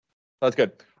That's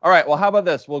good. All right, well, how about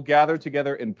this? We'll gather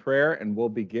together in prayer and we'll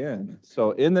begin.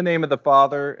 So, in the name of the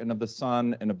Father, and of the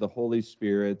Son, and of the Holy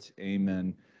Spirit,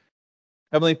 amen.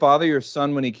 Heavenly Father, your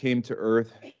Son, when he came to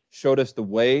earth, showed us the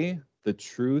way, the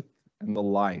truth, and the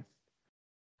life.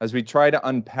 As we try to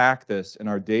unpack this in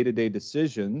our day-to-day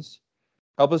decisions,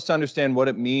 help us to understand what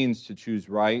it means to choose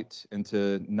right and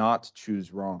to not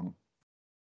choose wrong.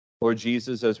 Lord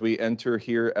Jesus, as we enter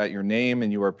here at your name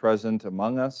and you are present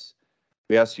among us,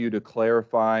 we ask you to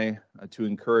clarify, to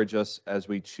encourage us as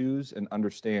we choose and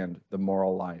understand the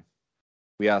moral life.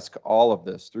 We ask all of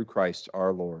this through Christ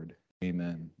our Lord.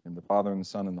 Amen. In the Father, and the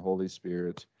Son, and the Holy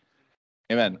Spirit.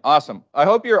 Amen. Awesome. I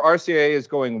hope your RCA is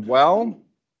going well.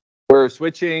 We're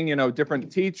switching, different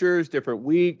teachers, different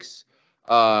weeks.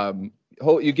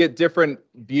 You get different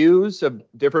views of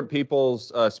different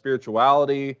people's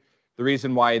spirituality, the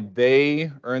reason why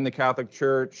they are in the Catholic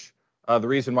Church, the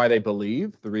reason why they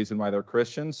believe, the reason why they're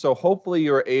Christians. So hopefully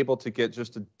you're able to get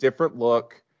just a different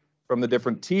look from the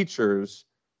different teachers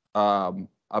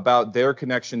about their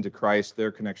connection to Christ,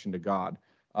 their connection to God.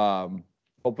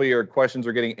 Hopefully your questions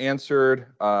are getting answered.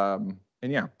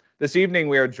 This evening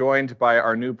we are joined by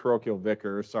our new parochial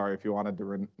vicar. Sorry if you wanted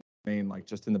to remain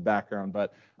just in the background,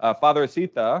 but Father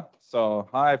Asita. So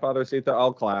hi, Father Asita.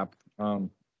 I'll clap.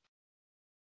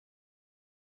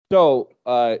 So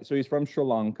he's from Sri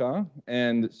Lanka,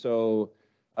 and so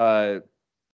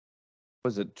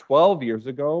was it 12 years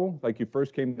ago? You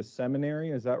first came to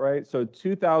seminary, is that right? So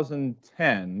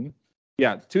 2010,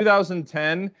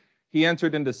 2010, he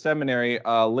entered into seminary.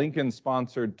 Lincoln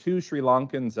sponsored 2 Sri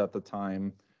Lankans at the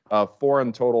time, 4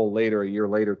 in total later, a year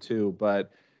later too.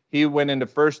 But he went into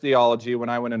first theology when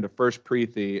I went into first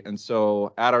pre-the, and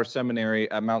so at our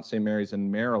seminary at Mount St. Mary's in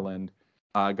Maryland,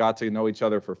 got to know each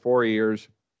other for 4 years.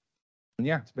 And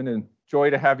yeah, it's been a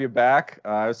joy to have you back.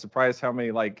 I was surprised how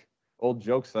many old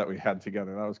jokes that we had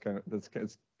together.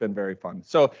 It's been very fun.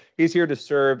 So he's here to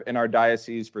serve in our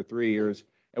diocese for 3 years,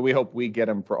 and we hope we get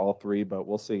him for all 3, but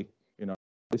we'll see, Holy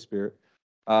Spirit.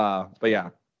 But yeah,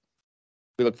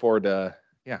 we look forward to,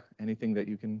 anything that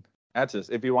you can add to this.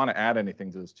 If you want to add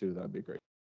anything to this too, that'd be great.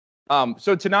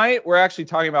 So tonight we're actually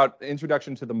talking about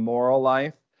introduction to the moral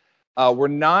life. We're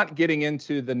not getting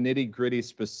into the nitty-gritty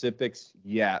specifics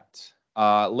yet.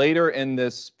 Later in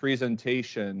this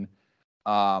presentation,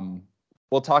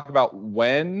 we'll talk about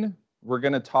when we're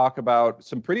going to talk about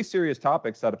some pretty serious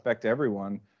topics that affect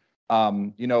everyone.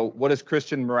 What does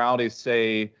Christian morality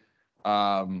say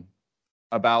about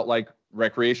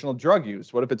recreational drug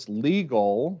use? What if it's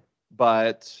legal,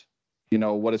 but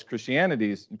what does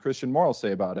Christian morals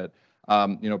say about it?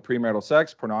 Premarital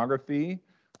sex, pornography.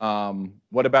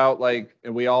 What about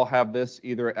and we all have this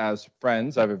either as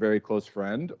friends, I have a very close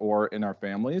friend, or in our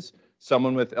families,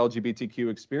 someone with LGBTQ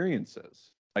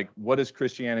experiences. What does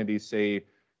Christianity say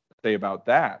about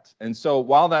that? And so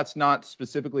while that's not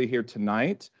specifically here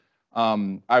tonight,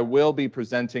 I will be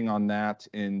presenting on that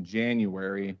in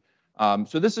January.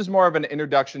 So this is more of an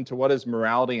introduction to what is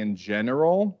morality in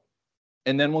general,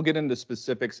 and then we'll get into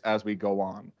specifics as we go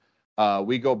on.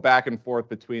 We go back and forth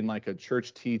between a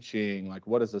church teaching,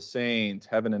 what is a saint,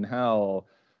 heaven and hell,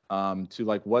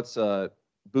 to what's a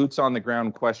boots on the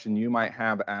ground question you might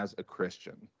have as a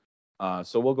Christian.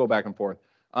 So we'll go back and forth.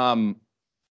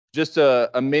 Just a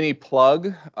mini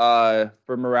plug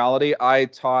for morality. I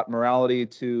taught morality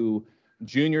to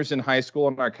juniors in high school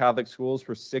in our Catholic schools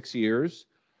for 6 years.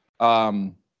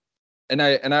 And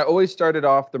I always started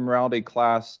off the morality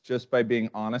class just by being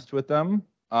honest with them.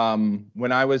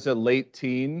 When I was a late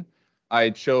teen, I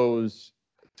chose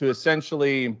to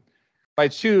essentially, by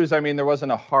choose, I mean there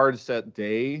wasn't a hard set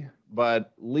day,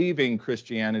 but leaving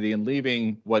Christianity and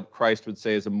leaving what Christ would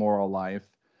say is a moral life,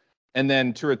 and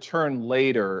then to return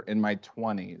later in my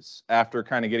 20s after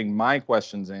kind of getting my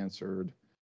questions answered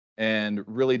and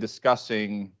really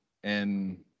discussing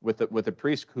with a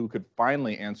priest who could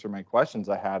finally answer my questions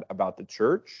I had about the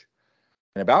church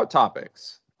and about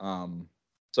topics.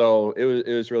 So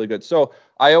it was really good. So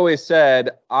I always said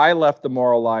I left the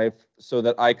moral life so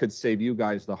that I could save you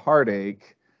guys the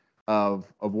heartache of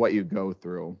what you go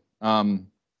through.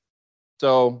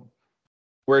 So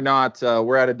we're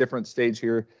at a different stage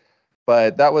here,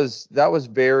 but that was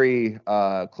very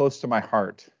close to my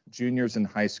heart. Juniors in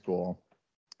high school,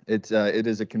 it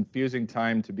is a confusing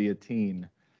time to be a teen.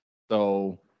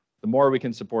 So the more we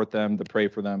can support them, to pray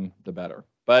for them, the better.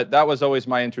 But that was always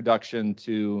my introduction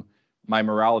to my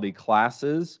morality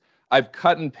classes. I've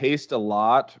cut and pasted a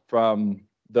lot from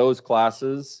those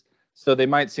classes, so they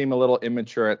might seem a little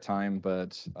immature at time,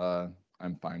 but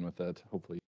I'm fine with it.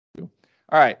 Hopefully you do.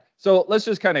 All right, so let's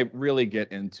just kind of really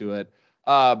get into it.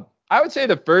 I would say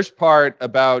the first part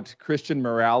about Christian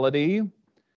morality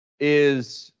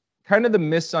is kind of the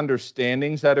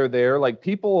misunderstandings that are there. Like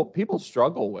people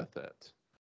struggle with it.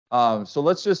 So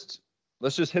let's just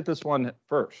hit this one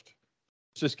first.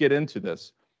 Let's just get into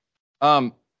this.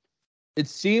 It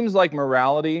seems like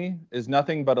morality is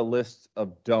nothing but a list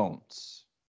of don'ts.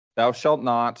 Thou shalt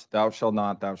not, thou shalt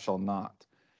not, thou shalt not.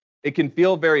 It can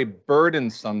feel very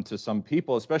burdensome to some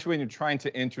people, especially when you're trying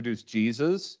to introduce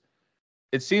Jesus.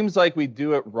 It seems like we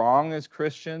do it wrong as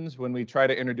Christians when we try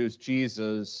to introduce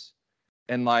Jesus,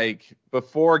 and like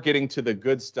before getting to the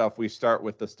good stuff, we start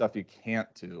with the stuff you can't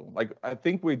do. Like I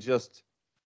think we're just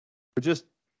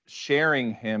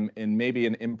sharing him in maybe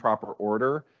an improper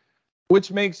order,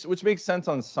 which makes sense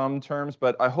on some terms,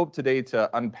 but I hope today to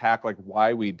unpack like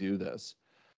why we do this.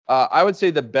 I would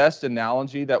say the best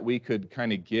analogy that we could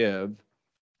kind of give,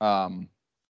 the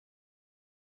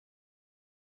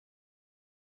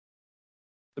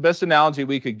best analogy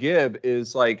we could give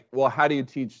is like, well, how do you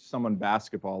teach someone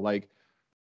basketball? Like,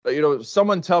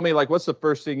 someone tell me like, what's the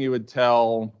first thing you would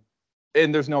tell?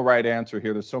 And there's no right answer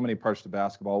here. There's so many parts to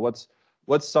basketball. What's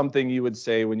something you would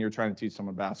say when you're trying to teach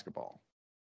someone basketball?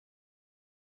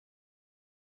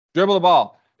 Dribble the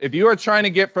ball. If you are trying to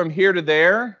get from here to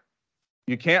there,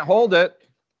 you can't hold it.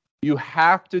 You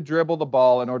have to dribble the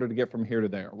ball in order to get from here to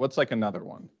there. What's like another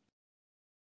one?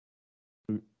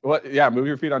 What? Yeah, move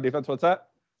your feet on defense. What's that?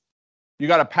 You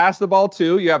got to pass the ball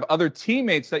too. You have other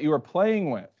teammates that you are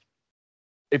playing with.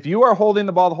 If you are holding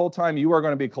the ball the whole time, you are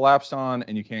going to be collapsed on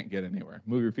and you can't get anywhere.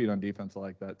 Move your feet on defense. I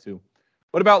like that too.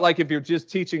 What about like if you're just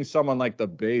teaching someone like the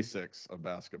basics of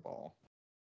basketball?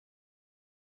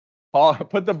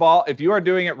 Put the ball, if you are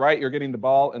doing it right, you're getting the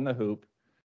ball in the hoop.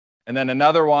 And then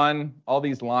another one, all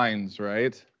these lines,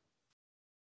 right?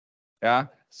 Yeah.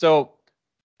 So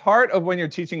part of when you're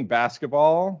teaching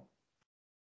basketball,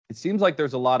 it seems like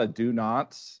there's a lot of do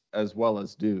nots as well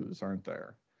as do's, aren't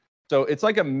there? So it's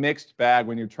like a mixed bag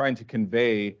when you're trying to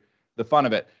convey the fun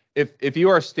of it. If you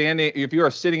are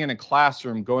sitting in a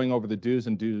classroom going over the do's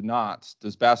and do nots,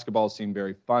 does basketball seem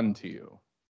very fun to you?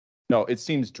 No, it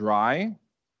seems dry.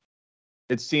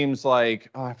 It seems like,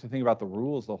 oh, I have to think about the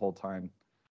rules the whole time.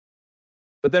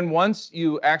 But then once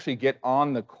you actually get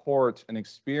on the court and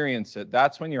experience it,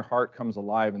 that's when your heart comes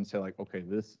alive and say like, okay,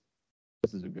 this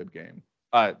is a good game.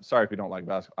 Sorry if you don't like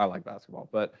basketball. I like basketball,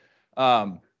 but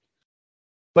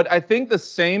I think the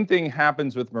same thing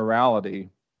happens with morality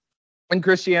and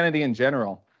Christianity in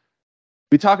general.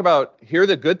 We talk about here are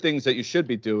the good things that you should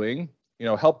be doing.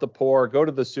 Help the poor, go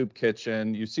to the soup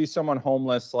kitchen. You see someone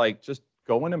homeless, like just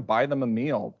go in and buy them a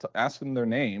meal, to ask them their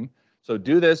name. So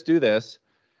do this.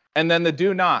 And then the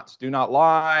do nots. Do not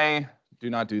lie. Do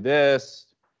not do this.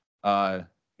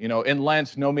 In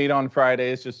Lent, no meat on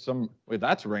Fridays.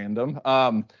 That's random.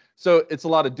 So it's a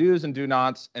lot of do's and do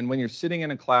nots. And when you're sitting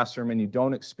in a classroom and you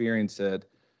don't experience it,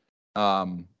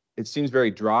 it seems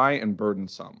very dry and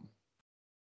burdensome.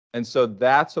 And so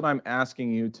that's what I'm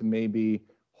asking you to maybe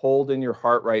hold in your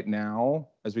heart right now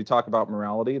as we talk about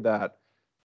morality, that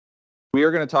we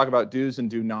are going to talk about do's and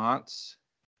do nots.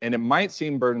 And it might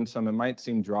seem burdensome, it might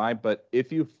seem dry, but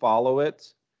if you follow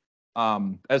it,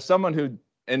 as someone who,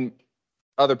 and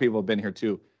other people have been here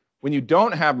too, when you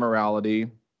don't have morality,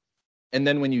 and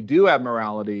then when you do have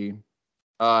morality,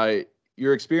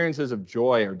 your experiences of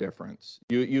joy are different.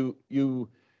 You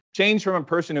change from a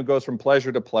person who goes from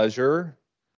pleasure to pleasure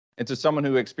into someone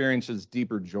who experiences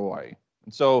deeper joy.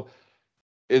 And so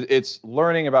it's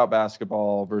learning about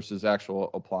basketball versus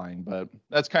actual applying. But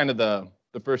that's kind of the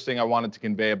first thing I wanted to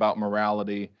convey about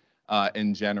morality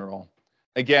in general.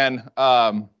 Again,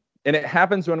 and it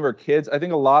happens when we're kids. I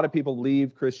think a lot of people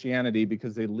leave Christianity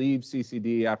because they leave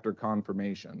CCD after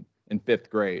confirmation in 5th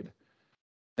grade.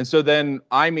 And so then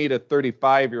I meet a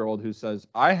 35-year-old who says,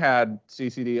 I had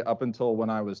CCD up until when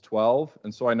I was 12,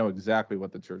 and so I know exactly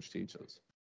what the church teaches.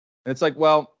 And it's like,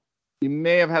 well, you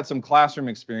may have had some classroom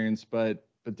experience, but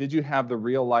did you have the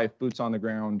real life boots on the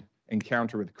ground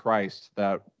encounter with Christ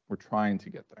that we're trying to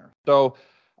get there? So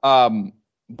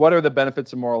what are the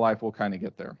benefits of moral life? We'll kind of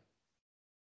get there.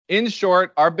 In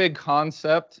short, our big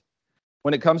concept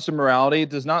when it comes to morality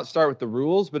does not start with the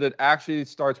rules, but it actually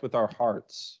starts with our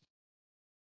hearts.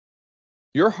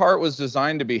 Your heart was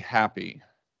designed to be happy.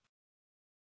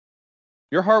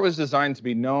 Your heart was designed to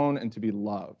be known and to be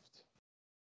loved.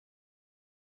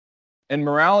 And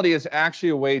morality is actually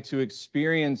a way to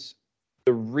experience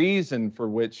the reason for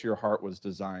which your heart was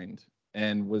designed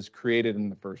and was created in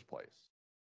the first place.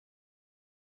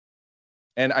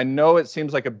 And I know it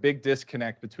seems like a big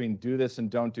disconnect between do this and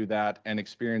don't do that and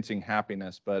experiencing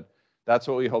happiness, but that's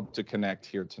what we hope to connect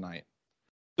here tonight.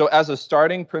 So as a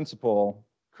starting principle,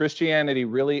 Christianity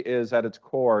really is at its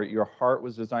core, your heart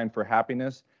was designed for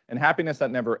happiness, and happiness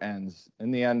that never ends. In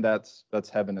the end, that's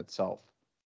heaven itself.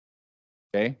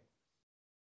 Okay?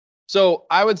 So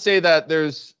I would say that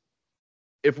there's,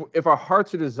 if our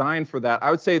hearts are designed for that,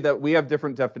 I would say that we have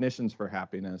different definitions for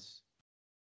happiness.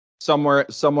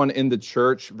 Someone in the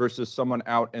church versus someone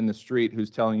out in the street who's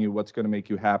telling you what's going to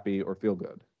make you happy or feel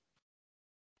good.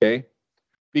 Okay?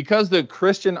 Because the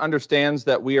Christian understands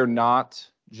that we are not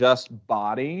just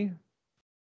body,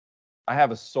 I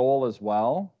have a soul as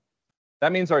well.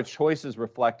 That means our choices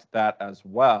reflect that as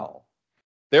well.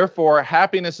 Therefore,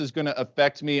 happiness is going to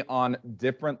affect me on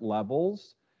different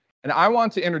levels. And I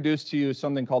want to introduce to you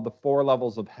something called the 4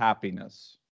 levels of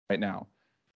happiness right now.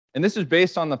 And this is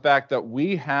based on the fact that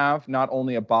we have not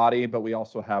only a body, but we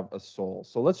also have a soul.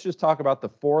 So let's just talk about the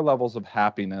 4 levels of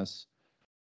happiness,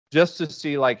 just to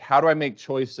see, like, how do I make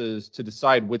choices to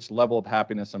decide which level of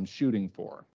happiness I'm shooting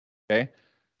for, okay?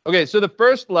 Okay, so the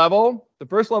first level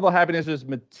of happiness is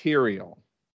material,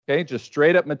 okay? Just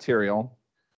straight up material.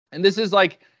 And this is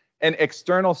like an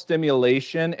external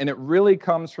stimulation, and it really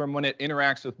comes from when it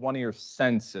interacts with one of your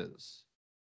senses.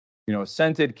 You know, a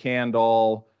scented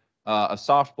candle, a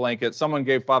soft blanket. Someone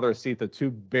gave Father Asitha 2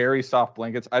 very soft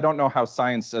blankets. I don't know how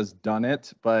science has done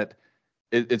it, but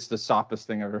it's the softest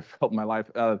thing I've ever felt in my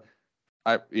life. I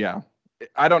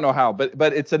don't know how,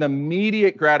 but it's an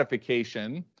immediate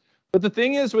gratification. But the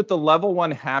thing is, with the level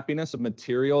 1 happiness of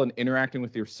material and interacting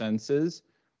with your senses,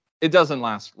 it doesn't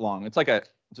last long. It's like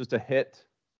just a hit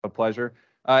of pleasure.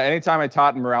 Anytime I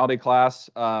taught in morality class,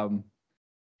 for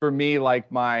me,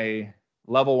 like, my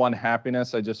level 1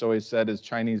 happiness, I just always said, is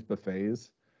Chinese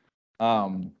buffets.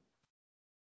 I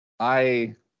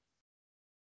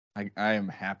am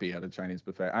happy at a Chinese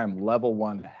buffet. I am level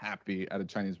 1 happy at a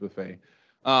Chinese buffet.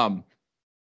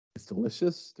 It's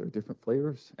delicious. There are different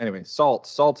flavors. Anyway, salt.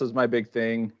 Salt is my big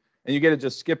thing. And you get to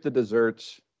just skip the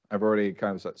desserts. I've already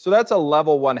kind of said. So that's a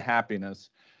level 1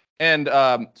 happiness. And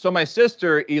so my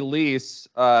sister, Elise,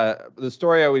 the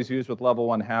story I always use with level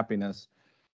 1 happiness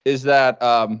is that,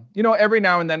 every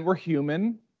now and then we're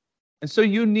human. And so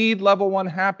you need level 1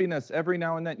 happiness every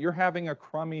now and then. You're having a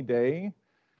crummy day.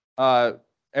 When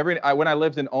I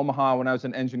lived in Omaha, when I was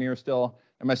an engineer still,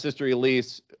 and my sister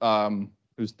Elise,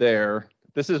 who's there,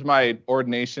 this is my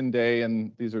ordination day,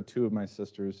 and these are 2 of my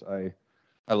sisters. I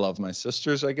love my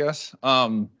sisters, I guess.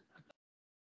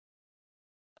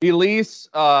 Elise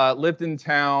lived in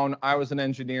town. I was an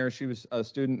engineer. She was a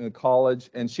student in college,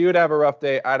 and she would have a rough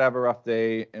day. I'd have a rough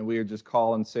day, and we would just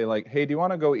call and say, like, hey, do you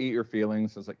want to go eat your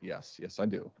feelings? I was like, yes, I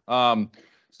do.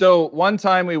 So one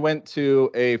time we went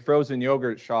to a frozen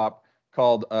yogurt shop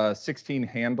called 16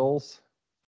 Handles.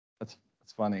 That's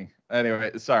funny.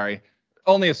 Anyway, sorry.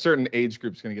 Only a certain age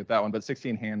group's going to get that one, but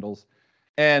 16 Handles.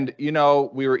 And,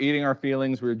 we were eating our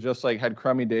feelings. We were just like, had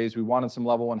crummy days. We wanted some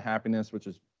level 1 happiness, which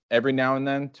is every now and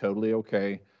then, totally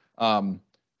okay. And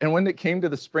when it came to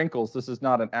the sprinkles, this is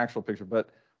not an actual picture, but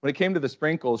when it came to the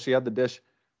sprinkles, she had the dish.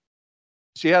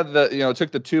 She had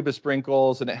took the tube of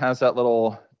sprinkles, and it has that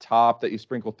little top that you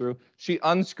sprinkle through. She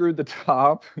unscrewed the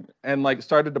top and, like,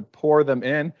 started to pour them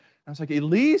in. I was like,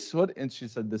 Elise, what? And she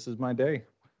said, this is my day.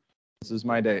 This is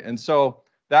my day. And so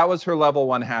that was her level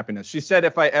 1 happiness. She said,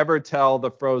 if I ever tell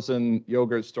the frozen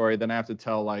yogurt story, then I have to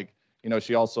tell, like,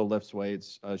 she also lifts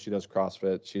weights. She does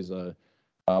CrossFit. She's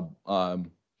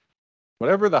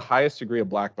whatever the highest degree of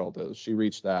black belt is, she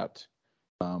reached that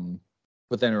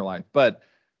within her life. But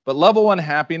level 1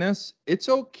 happiness, it's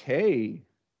okay.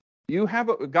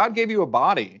 God gave you a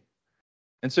body,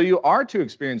 and so you are to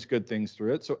experience good things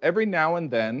through it. So every now and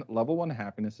then, level 1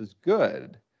 happiness is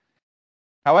good.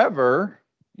 However,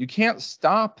 you can't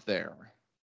stop there.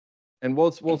 And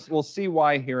we'll see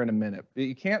why here in a minute.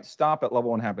 You can't stop at level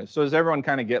 1 happiness. So does everyone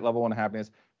kind of get level 1 happiness?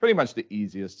 Pretty much the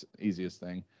easiest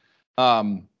thing.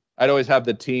 I'd always have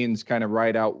the teens kind of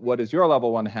write out, what is your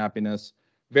level 1 happiness?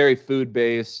 Very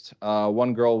food-based.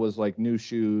 One girl was like new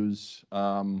shoes.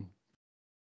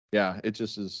 It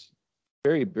just is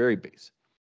very, very basic.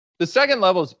 The second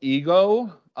level is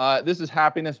ego. This is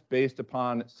happiness based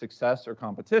upon success or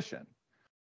competition.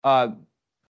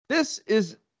 It's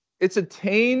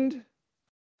attained,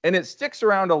 and it sticks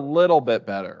around a little bit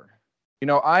better.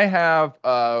 I have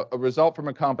a result from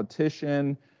a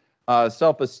competition,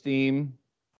 self-esteem.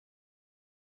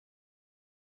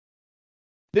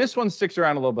 This one sticks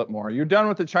around a little bit more. You're done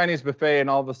with the Chinese buffet, and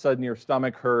all of a sudden your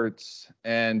stomach hurts,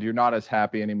 and you're not as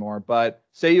happy anymore. But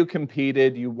say you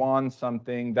competed, you won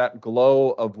something, that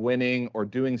glow of winning or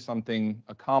doing something,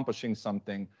 accomplishing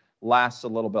something, lasts a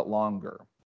little bit longer.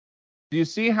 Do you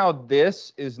see how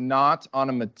this is not on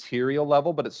a material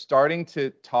level, but it's starting to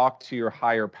talk to your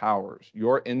higher powers,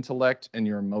 your intellect and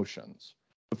your emotions?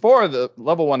 Before, the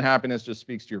level 1 happiness just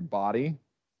speaks to your body,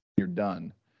 you're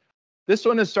done. This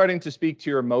one is starting to speak to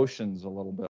your emotions a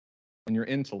little bit and your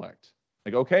intellect.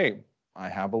 Like, okay, I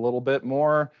have a little bit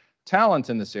more talent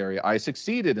in this area. I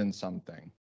succeeded in something.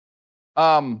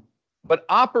 But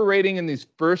operating in these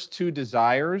first two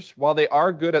desires, while they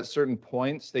are good at certain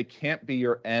points, they can't be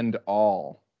your end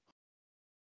all.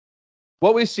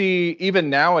 What we see even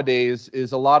nowadays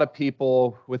is a lot of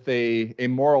people with a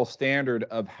moral standard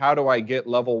of how do I get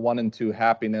level 1 and 2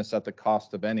 happiness at the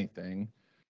cost of anything.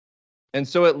 And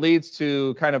so it leads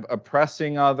to kind of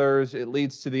oppressing others. It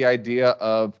leads to the idea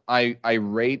of I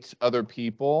rate other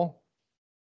people.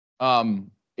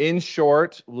 In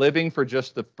short, living for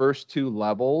just the first two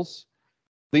levels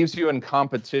leaves you in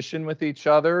competition with each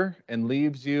other and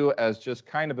leaves you as just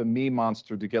kind of a me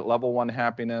monster to get level 1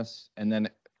 happiness and then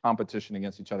competition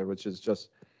against each other, which is just,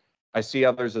 I see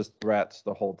others as threats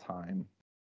the whole time.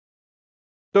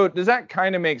 So does that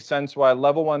kind of make sense why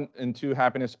level 1 and 2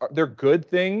 happiness, they're good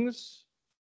things,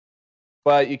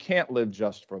 but you can't live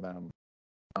just for them.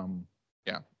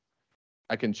 Yeah,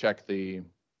 I can check the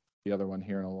other one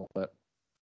here in a little bit.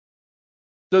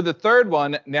 So the third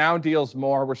one now deals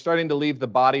more, we're starting to leave the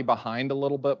body behind a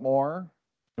little bit more.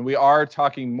 And we are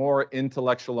talking more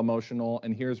intellectual, emotional,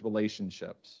 and here's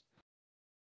relationships.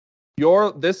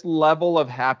 This level of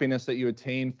happiness that you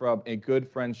attain from a good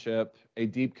friendship, a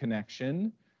deep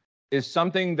connection, is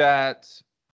something that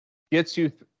gets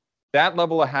you, that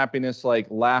level of happiness like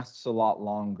lasts a lot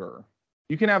longer.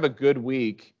 You can have a good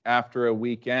week after a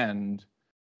weekend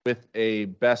with a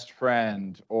best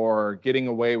friend or getting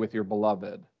away with your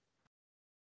beloved.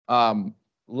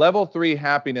 Level 3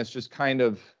 happiness just kind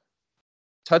of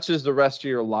touches the rest of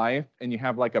your life, and you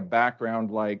have like a background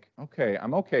like, okay,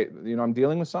 I'm okay. You know, I'm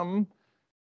dealing with something,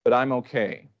 but I'm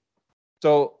okay.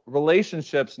 So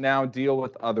relationships now deal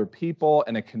with other people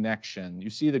and a connection.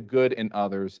 You see the good in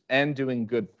others and doing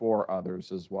good for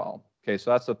others as well. Okay,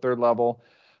 so that's the third level.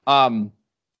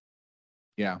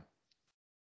 Yeah.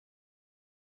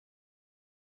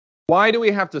 Why do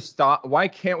we have to stop? Why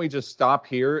can't we just stop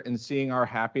here and seeing our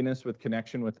happiness with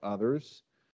connection with others?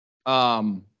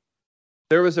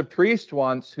 There was a priest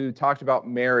once who talked about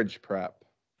marriage prep.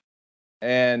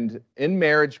 And in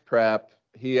marriage prep,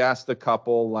 he asked the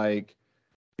couple, like,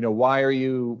 you know, why are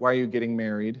you getting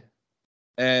married?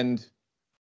 And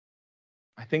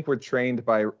I think we're trained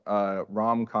by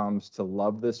rom-coms to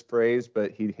love this phrase,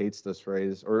 but he hates this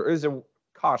phrase, or is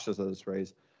cautious of this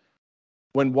phrase.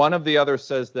 When one of the other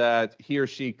says that he or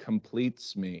she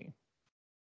completes me.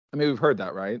 I mean, we've heard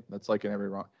that, right? That's like in every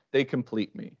rom. They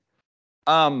complete me.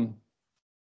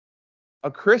 A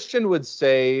Christian would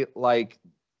say, like,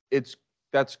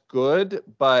 that's good,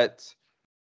 but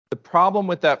the problem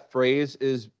with that phrase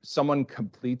is someone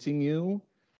completing you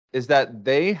is that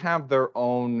they have their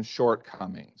own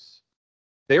shortcomings.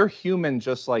 They're human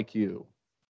just like you.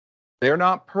 They're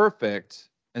not perfect,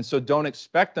 and so don't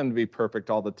expect them to be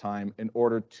perfect all the time in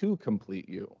order to complete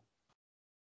you.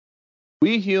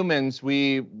 We humans,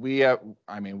 we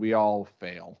all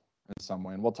fail in some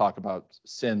way, and we'll talk about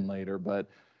sin later, but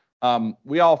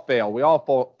we all fail. We all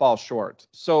fall short.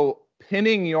 So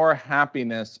pinning your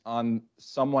happiness on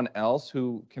someone else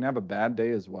who can have a bad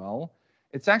day as well,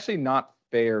 it's actually not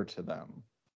fair to them.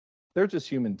 They're just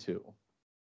human too.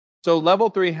 So level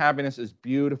 3 happiness is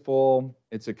beautiful.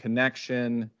 It's a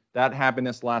connection. That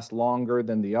happiness lasts longer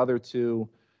than the other two.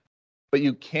 But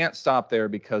you can't stop there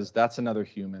because that's another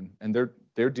human, and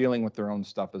they're dealing with their own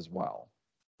stuff as well.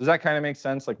 Does that kind of make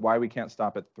sense? Like why we can't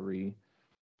stop at 3?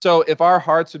 So if our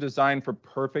hearts are designed for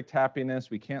perfect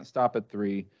happiness, we can't stop at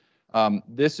 3.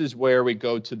 This is where we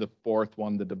go to the fourth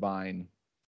one, the divine.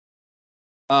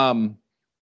 Have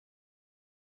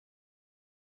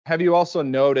you also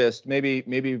noticed, maybe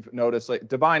you've noticed, like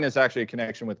divine is actually a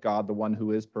connection with God, the one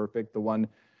who is perfect, the one,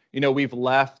 we've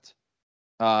left,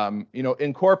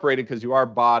 incorporated because you are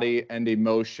body and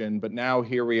emotion, but now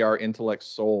here we are intellect,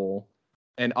 soul.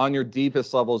 And on your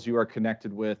deepest levels, you are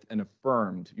connected with and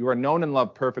affirmed. You are known and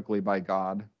loved perfectly by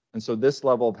God. And so this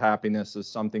level of happiness is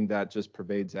something that just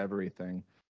pervades everything.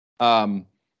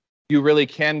 You really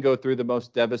can go through the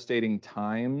most devastating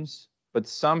times, but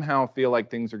somehow feel like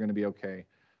things are going to be okay.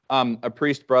 A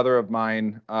priest brother of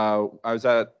mine, I was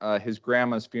at his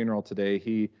grandma's funeral today.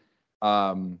 He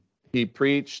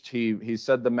preached, he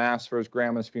said the mass for his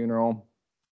grandma's funeral.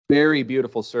 Very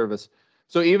beautiful service.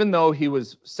 So even though he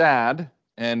was sad,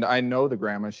 and I know the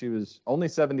grandma, she was only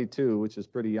 72, which is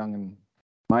pretty young in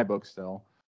my book still.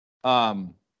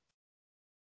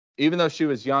 even though she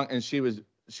was young and she was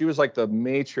like the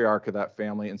matriarch of that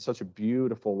family in such a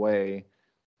beautiful way,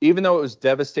 even though it was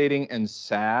devastating and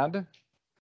sad,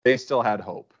 they still had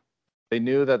hope. They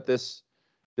knew that this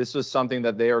was something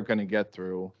that they were going to get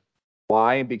through.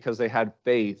 Why? Because they had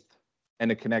faith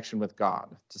and a connection with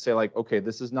God to say like, okay,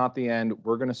 this is not the end.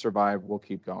 We're going to survive. We'll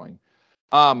keep going.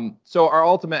 So our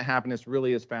ultimate happiness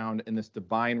really is found in this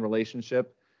divine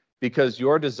relationship, because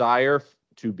your desire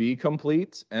to be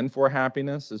complete and for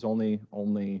happiness is only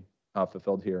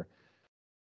fulfilled here.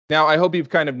 Now, I hope you've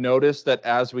kind of noticed that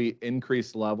as we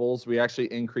increase levels, we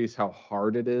actually increase how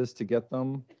hard it is to get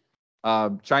them.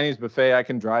 Chinese buffet, I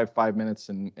can drive 5 minutes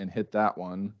and hit that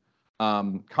one.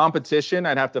 Competition,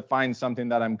 I'd have to find something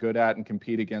that I'm good at and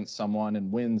compete against someone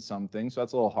and win something. So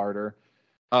that's a little harder.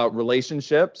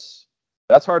 Relationships,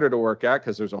 that's harder to work at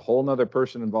because there's a whole nother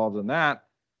person involved in that.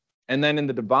 And then in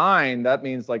the divine, that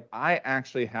means like I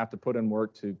actually have to put in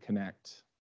work to connect.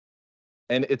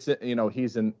 And it's,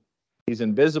 he's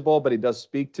invisible, but he does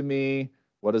speak to me.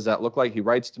 What does that look like? He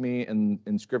writes to me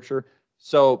in scripture.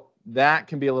 So that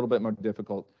can be a little bit more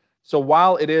difficult. So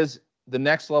while it is, the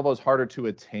next level is harder to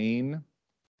attain,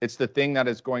 it's the thing that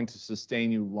is going to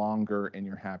sustain you longer in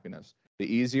your happiness.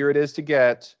 The easier it is to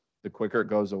get, the quicker it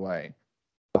goes away.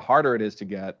 The harder it is to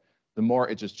get, the more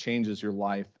it just changes your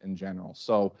life in general.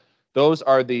 So those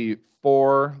are the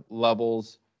 4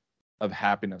 levels of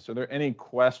happiness. Are there any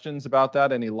questions about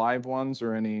that? Any live ones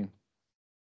or any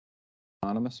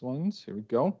anonymous ones? Here we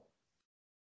go.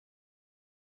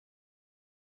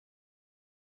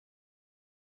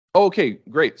 Okay,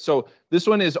 great. So this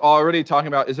one is already talking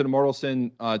about, is it a mortal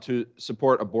sin to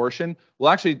support abortion? We'll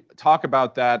actually talk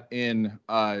about that in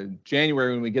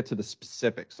January when we get to the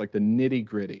specifics, like the nitty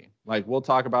gritty. Like we'll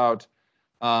talk about,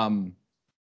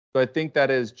 so I think that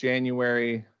is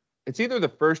January. It's either the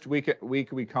first week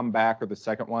we come back or the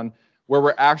second one where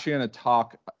we're actually going to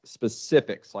talk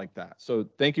specifics like that. So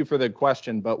thank you for the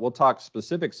question, but we'll talk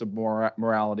specifics of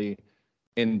morality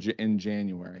in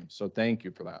January. So thank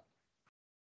you for that.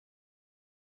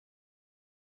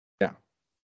 Yeah.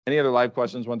 Any other live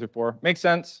questions, 1 through 4? Makes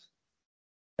sense?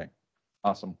 Okay,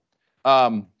 awesome.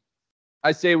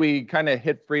 I say we kind of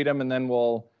hit freedom and then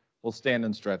we'll stand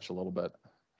and stretch a little bit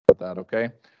with that,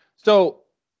 okay? So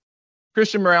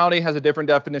Christian morality has a different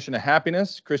definition of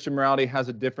happiness. Christian morality has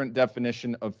a different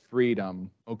definition of freedom,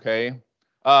 okay?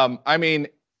 I mean,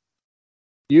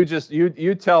 you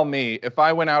tell me, if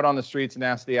I went out on the streets and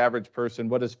asked the average person,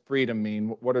 what does freedom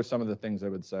mean? What are some of the things I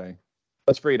would say?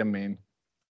 What's freedom mean?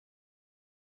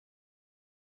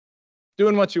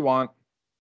 Doing what you want.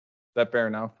 Is that fair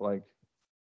enough? Like,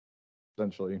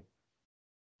 essentially,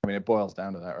 I mean, it boils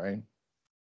down to that, right?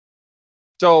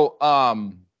 So,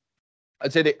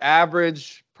 I'd say the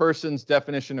average person's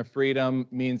definition of freedom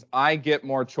means I get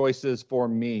more choices for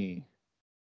me.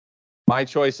 My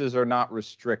choices are not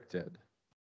restricted.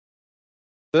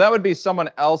 So that would be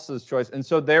someone else's choice. And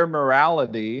so their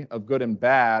morality of good and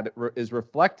bad is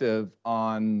reflective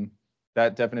on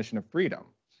that definition of freedom.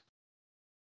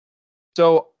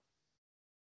 So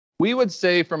we would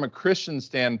say from a Christian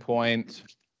standpoint,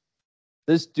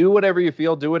 this do whatever you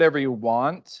feel, do whatever you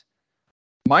want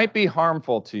might be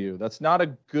harmful to you. That's not a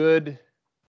good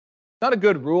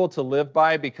rule to live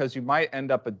by, because you might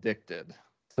end up addicted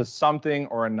to something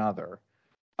or another.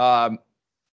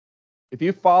 If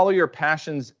you follow your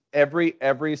passions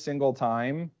every single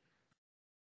time,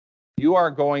 you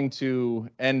are going to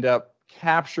end up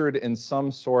captured in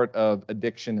some sort of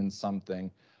addiction in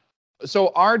something. So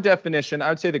our definition, I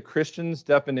would say the Christian's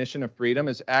definition of freedom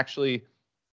is actually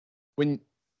when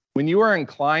you are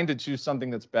inclined to choose something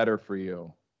that's better for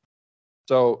you.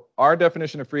 So our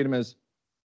definition of freedom is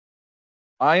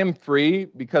I am free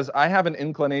because I have an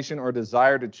inclination or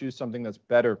desire to choose something that's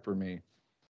better for me.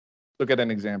 Look at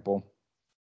an example.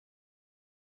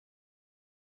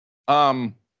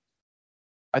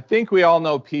 I think we all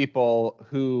know people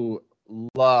who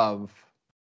love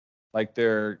like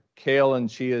their kale and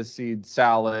chia seed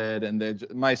salad, and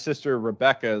my sister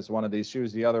Rebecca is one of these. She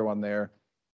was the other one there.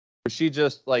 She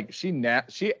just like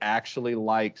she actually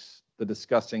likes the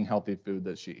disgusting healthy food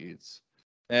that she eats,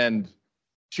 and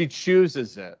she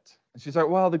chooses it. And she's like,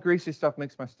 well, the greasy stuff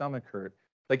makes my stomach hurt.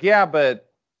 Like, yeah,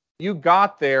 but you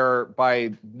got there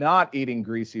by not eating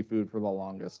greasy food for the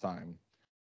longest time.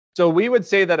 So we would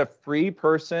say that a free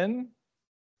person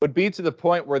would be to the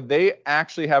point where they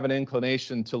actually have an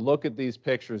inclination to look at these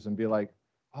pictures and be like,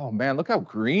 oh man, look how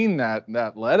green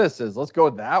that lettuce is. Let's go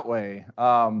that way.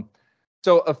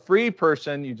 So a free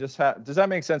person, you just have, does that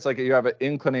make sense? Like you have an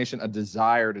inclination, a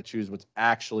desire to choose what's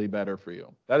actually better for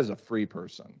you. That is a free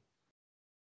person.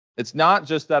 It's not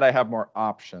just that I have more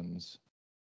options.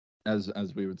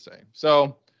 as we would say.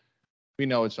 So we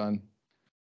know it's on.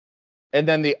 And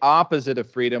then the opposite of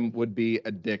freedom would be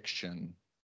addiction.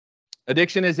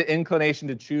 Addiction is the inclination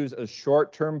to choose a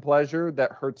short-term pleasure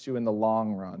that hurts you in the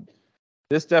long run.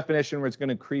 This definition was going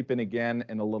to creep in again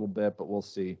in a little bit, but we'll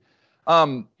see.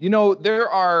 Whenever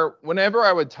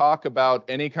I would talk about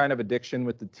any kind of addiction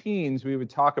with the teens, we would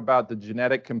talk about the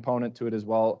genetic component to it as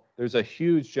well. There's a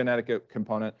huge genetic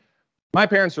component. My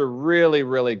parents are really,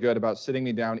 really good about sitting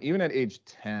me down, even at age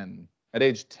 10,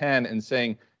 and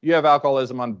saying, you have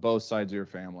alcoholism on both sides of your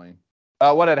family.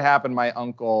 What had happened, my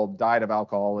uncle died of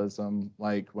alcoholism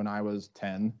like when I was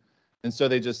 10. And so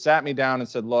they just sat me down and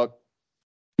said, look,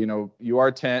 you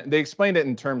are 10. They explained it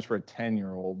in terms for a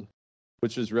 10-year-old,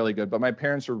 which is really good. But my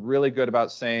parents are really good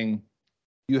about saying,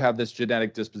 you have this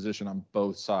genetic disposition on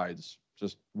both sides,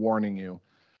 just warning you.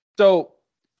 So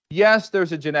yes,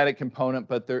 there's a genetic component,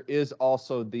 but there is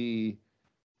also the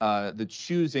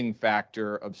choosing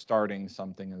factor of starting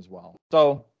something as well.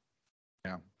 So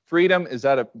yeah, freedom is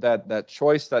that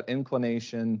choice, that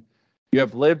inclination. You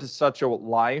have lived such a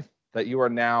life that you are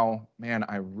now, man,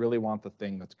 I really want the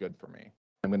thing that's good for me.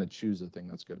 I'm going to choose the thing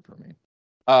that's good for me.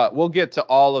 We'll get to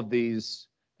all of these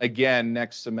again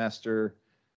next semester.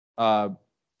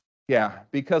 Yeah,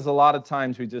 because a lot of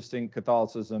times we just think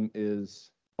Catholicism is,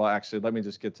 well, actually, let me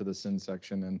just get to the sin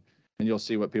section and you'll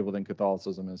see what people think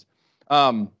Catholicism is.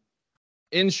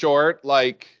 In short,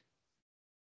 like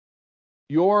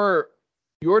your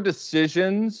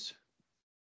decisions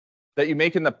that you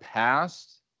make in the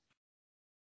past,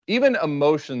 even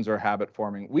emotions are habit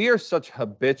forming. We are such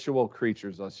habitual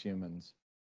creatures, us humans.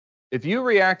 If you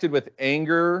reacted with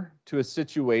anger to a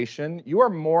situation, you are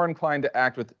more inclined to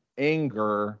act with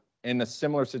anger in a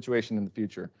similar situation in the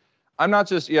future.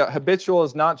 Habitual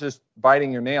is not just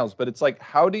biting your nails, but it's like,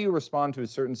 how do you respond to a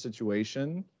certain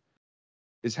situation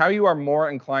is how you are more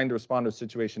inclined to respond to a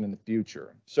situation in the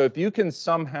future. So if you can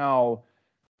somehow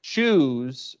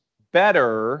choose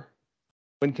better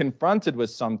when confronted with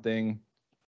something,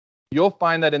 you'll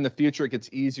find that in the future it gets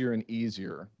easier and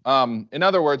easier. In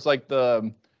other words, like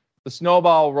the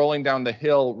snowball rolling down the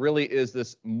hill really is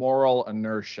this moral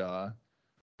inertia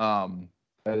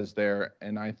that is there.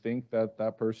 And I think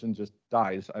that person just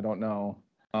dies. I don't know.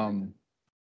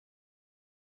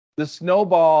 The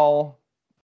snowball,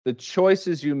 the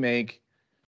choices you make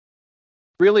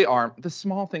really aren't, the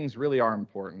small things really are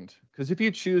important. Because if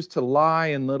you choose to lie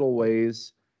in little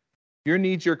ways, your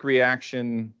knee-jerk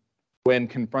reaction when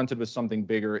confronted with something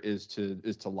bigger is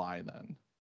to lie then.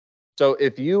 So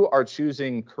if you are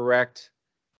choosing correct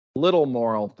little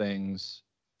moral things,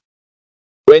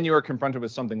 when you are confronted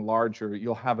with something larger,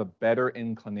 you'll have a better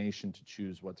inclination to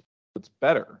choose what's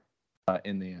better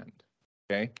in the end.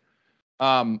 Okay.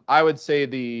 I would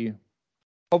say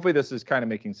hopefully this is kind of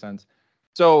making sense.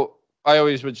 So I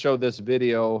always would show this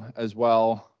video as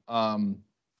well. Can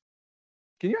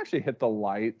you actually hit the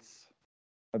lights?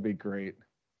 That'd be great.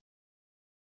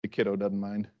 The kiddo doesn't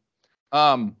mind.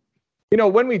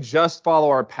 When we just follow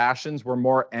our passions, we're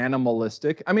more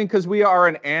animalistic. I mean, because we are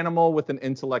an animal with an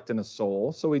intellect and a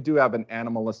soul, so we do have an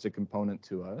animalistic component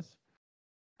to us.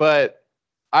 But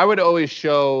I would always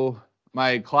show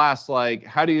my class, like,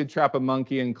 how do you trap a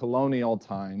monkey in colonial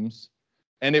times?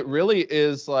 And it really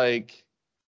is like,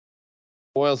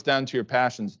 boils down to your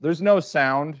passions. There's no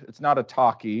sound. It's not a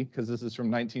talkie, because this is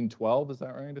from 1912. Is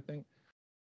that right, I think?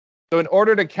 So in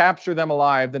order to capture them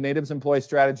alive, the natives employ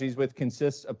strategies which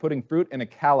consist of putting fruit in a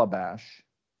calabash.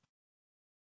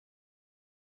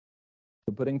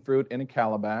 So putting fruit in a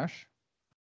calabash.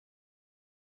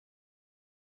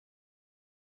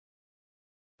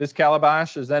 This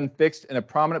calabash is then fixed in a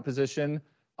prominent position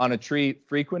on a tree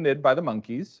frequented by the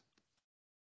monkeys.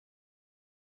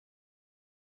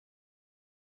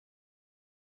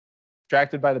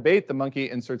 Attracted by the bait, the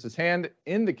monkey inserts his hand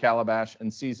in the calabash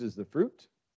and seizes the fruit.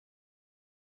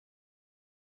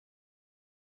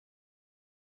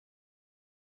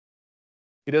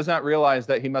 He does not realize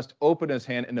that he must open his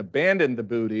hand and abandon the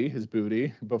booty, his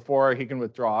booty, before he can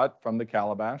withdraw it from the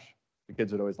calabash. The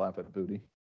kids would always laugh at booty.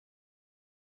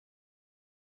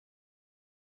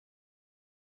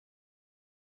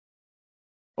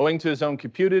 Owing to his own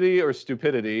cupidity or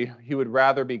stupidity, he would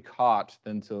rather be caught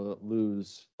than to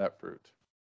lose that fruit.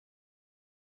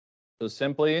 So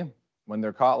simply, when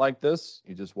they're caught like this,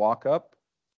 you just walk up,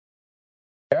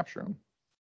 capture them.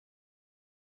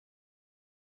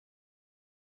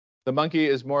 The monkey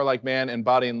is more like man in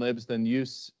body and limbs than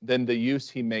the use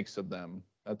he makes of them.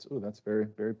 That's very,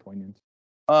 very poignant.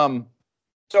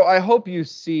 So I hope you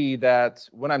see that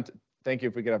when thank you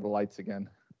if we could have the lights again.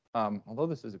 Although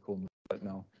this is a cool movie, but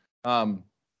no.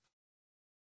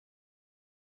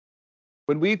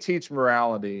 when we teach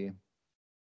morality,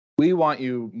 we want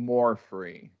you more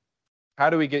free. How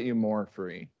do we get you more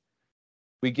free?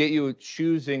 We get you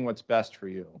choosing what's best for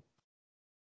you.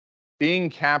 Being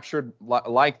captured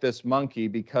like this monkey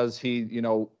because he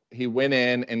went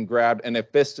in and grabbed, and a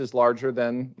fist is larger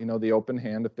than, the open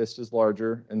hand. A fist is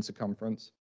larger in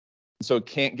circumference, so it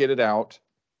can't get it out.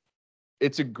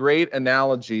 It's a great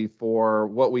analogy for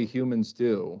what we humans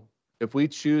do. If we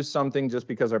choose something just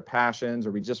because our passions,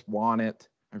 or we just want it,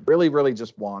 I really, really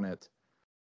just want it,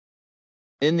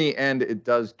 in the end, it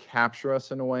does capture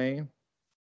us in a way.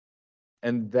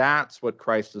 And that's what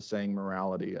Christ is saying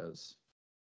morality is.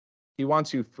 He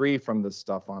wants you free from the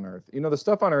stuff on earth. The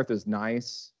stuff on earth is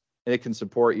nice, and it can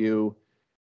support you.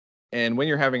 And when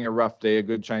you're having a rough day, a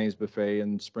good Chinese buffet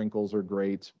and sprinkles are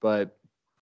great. But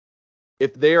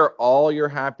if they are all your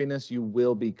happiness, you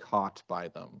will be caught by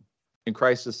them. And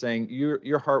Christ is saying,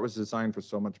 your heart was designed for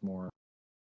so much more.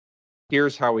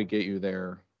 Here's how we get you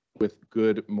there with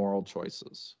good moral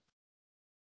choices.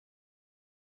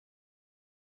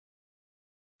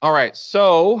 All right,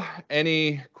 so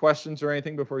any questions or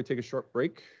anything before we take a short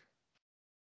break?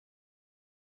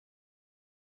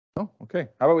 Oh, okay.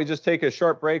 How about we just take a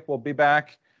short break? We'll be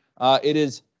back. It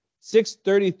is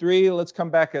 6:33. Let's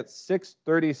come back at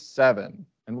 6:37,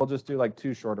 and we'll just do like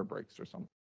 2 shorter breaks or something.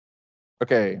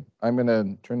 Okay, I'm going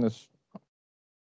to turn this